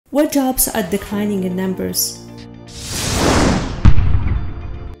What jobs are declining in numbers?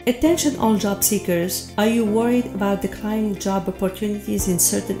 Attention all job seekers, are you worried about declining job opportunities in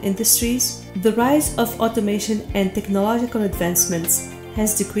certain industries? The rise of automation and technological advancements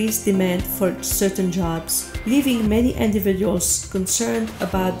has decreased demand for certain jobs, leaving many individuals concerned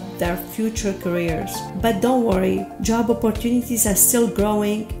about their future careers. But don't worry, job opportunities are still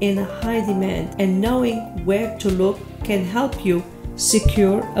growing in high demand, and knowing where to look can help you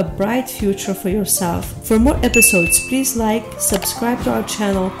secure a bright future for yourself. For more episodes, please like, subscribe to our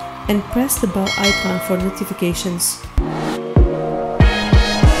channel, and press the bell icon for notifications.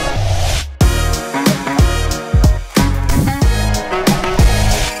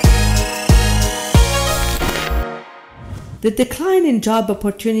 The decline in job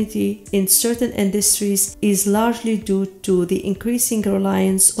opportunity in certain industries is largely due to the increasing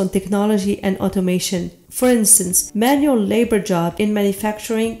reliance on technology and automation. For instance, manual labor jobs in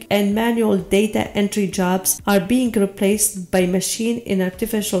manufacturing and manual data entry jobs are being replaced by machine and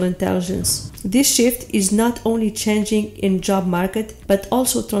artificial intelligence. This shift is not only changing in job market, but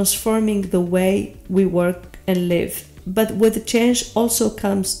also transforming the way we work and live. But with change also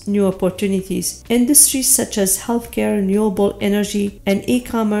comes new opportunities. Industries such as healthcare, renewable energy, and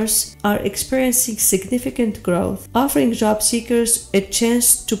e-commerce are experiencing significant growth, offering job seekers a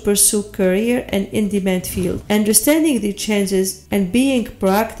chance to pursue career and in-demand fields. Understanding the changes and being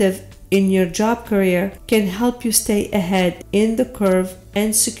proactive in your job career can help you stay ahead in the curve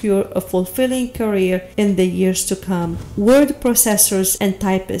and secure a fulfilling career in the years to come. Word processors and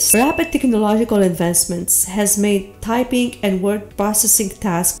typists. Rapid technological advancements has made typing and word processing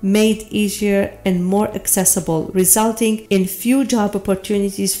tasks made easier and more accessible, resulting in few job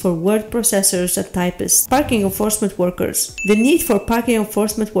opportunities for word processors and typists. Parking enforcement workers. The need for parking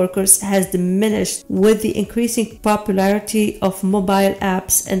enforcement workers has diminished with the increasing popularity of mobile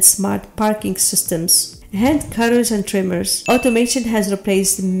apps and smart parking systems. Hand cutters and trimmers. Automation has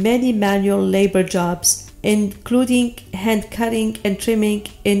replaced many manual labor jobs, including hand cutting and trimming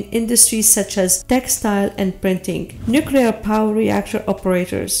in industries such as textile and printing. Nuclear power reactor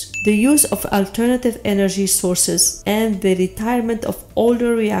operators. The use of alternative energy sources and the retirement of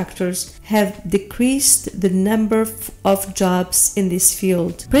older reactors have decreased the number of jobs in this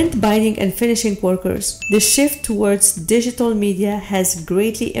field. Print binding and finishing workers. The shift towards digital media has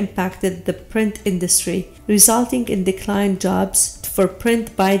greatly impacted the print industry, resulting in declined jobs for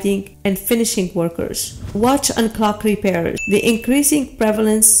print binding and finishing workers. Watch and clock repairers. The increasing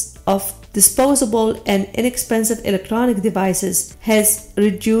prevalence of disposable and inexpensive electronic devices has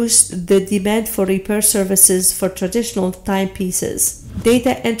reduced the demand for repair services for traditional timepieces.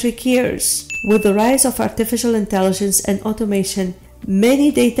 Data entry keyers. With the rise of artificial intelligence and automation,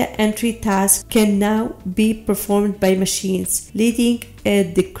 many data entry tasks can now be performed by machines, leading a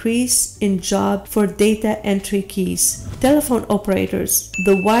decrease in job for data entry keys. Telephone operators.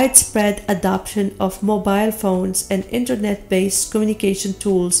 The widespread adoption of mobile phones and internet-based communication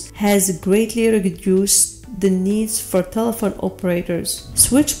tools has greatly reduced the needs for telephone operators.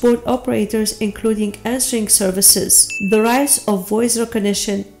 Switchboard operators, including answering services. The rise of voice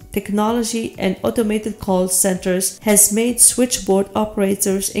recognition technology and automated call centers has made switchboard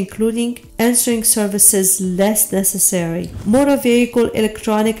operators, including answering services, less necessary. Motor vehicle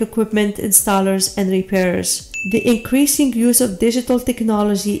electronic equipment installers and repairers. The increasing use of digital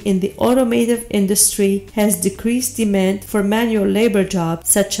technology in the automotive industry has decreased demand for manual labor jobs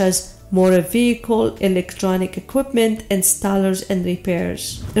such as motor vehicle, electronic equipment, installers and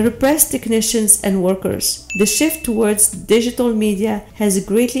repairs. Repress technicians and workers. The shift towards digital media has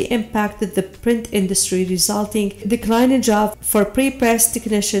greatly impacted the print industry, resulting in decline in jobs for pre-press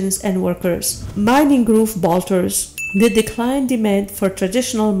technicians and workers. Mining groove bolters. The declined demand for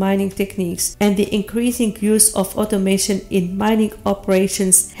traditional mining techniques and the increasing use of automation in mining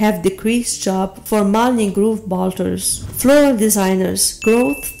operations have decreased jobs for mining groove bolters. Floral designers.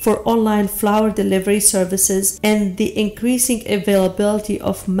 Growth for online flower delivery services and the increasing availability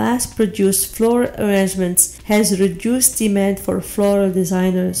of mass-produced floral arrangements has reduced demand for floral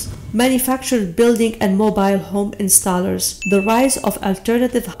designers. Manufactured building and mobile home installers. The rise of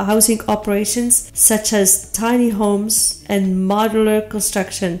alternative housing operations such as tiny homes and modular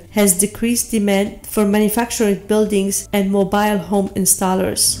construction has decreased demand for manufactured buildings and mobile home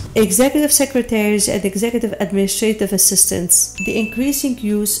installers. Executive secretaries and executive administrative assistants. The increasing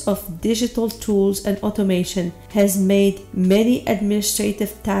use of digital tools and automation has made many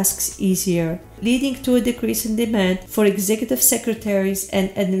administrative tasks easier, leading to a decrease in demand for executive secretaries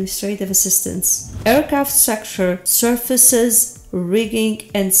and administrative assistants. Aircraft structure, surfaces, rigging,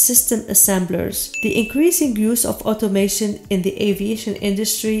 and system assemblers. The increasing use of automation in the aviation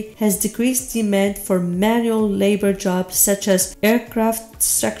industry has decreased demand for manual labor jobs such as aircraft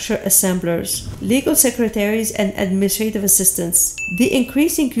structure assemblers, legal secretaries, and administrative assistants. The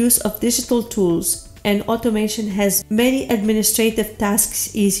increasing use of digital tools and automation has many administrative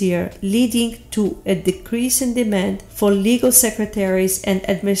tasks easier, leading to a decrease in demand for legal secretaries and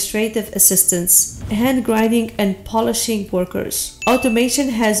administrative assistants, hand grinding and polishing workers. Automation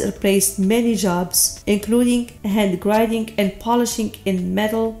has replaced many jobs, including hand grinding and polishing in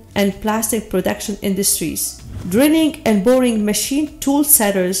metal and plastic production industries, drilling and boring machine tool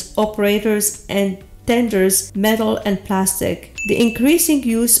setters, operators, and tenders, metal and plastic. The increasing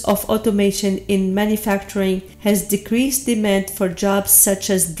use of automation in manufacturing has decreased demand for jobs such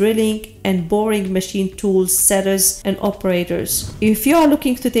as drilling and boring machine tools, setters, and operators. If you are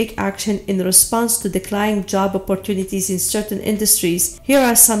looking to take action in response to declining job opportunities in certain industries, here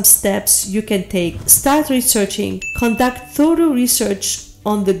are some steps you can take. Start researching. Conduct thorough research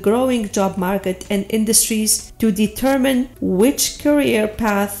on the growing job market and industries to determine which career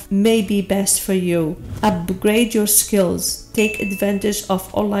path may be best for you. Upgrade your skills. Take advantage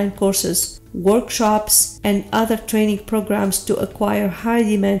of online courses, workshops, and other training programs to acquire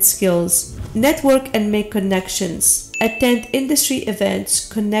high-demand skills. Network and make connections. Attend industry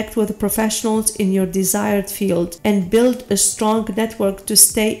events, connect with professionals in your desired field, and build a strong network to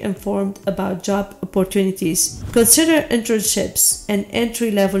stay informed about job opportunities. Consider internships and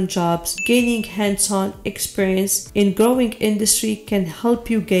entry-level jobs. Gaining hands-on experience in growing industry can help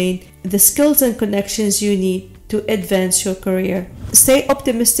you gain the skills and connections you need to advance your career. Stay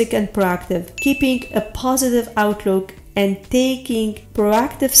optimistic and proactive. Keeping a positive outlook and taking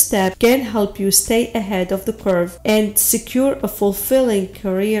proactive steps can help you stay ahead of the curve and secure a fulfilling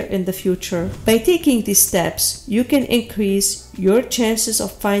career in the future. By taking these steps, you can increase your chances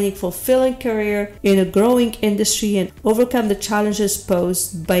of finding a fulfilling career in a growing industry and overcome the challenges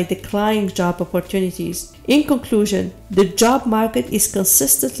posed by declining job opportunities. In conclusion, the job market is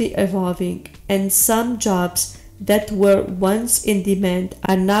consistently evolving, and some jobs that were once in demand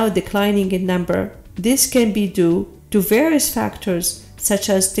are now declining in number. This can be due to various factors such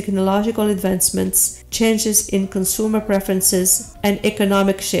as technological advancements, changes in consumer preferences, and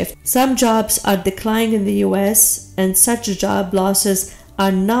economic shift. Some jobs are declining in the US, and such job losses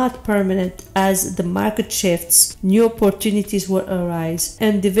are not permanent. As the market shifts, new opportunities will arise.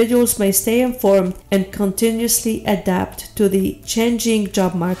 Individuals may stay informed and continuously adapt to the changing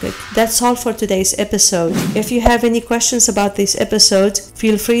job market. That's all for today's episode. If you have any questions about this episode,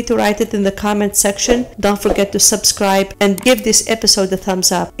 feel free to write it in the comment section. Don't forget to subscribe and give this episode a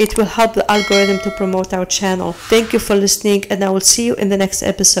thumbs up. It will help the algorithm to promote our channel. Thank you for listening, and I will see you in the next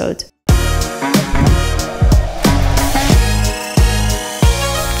episode.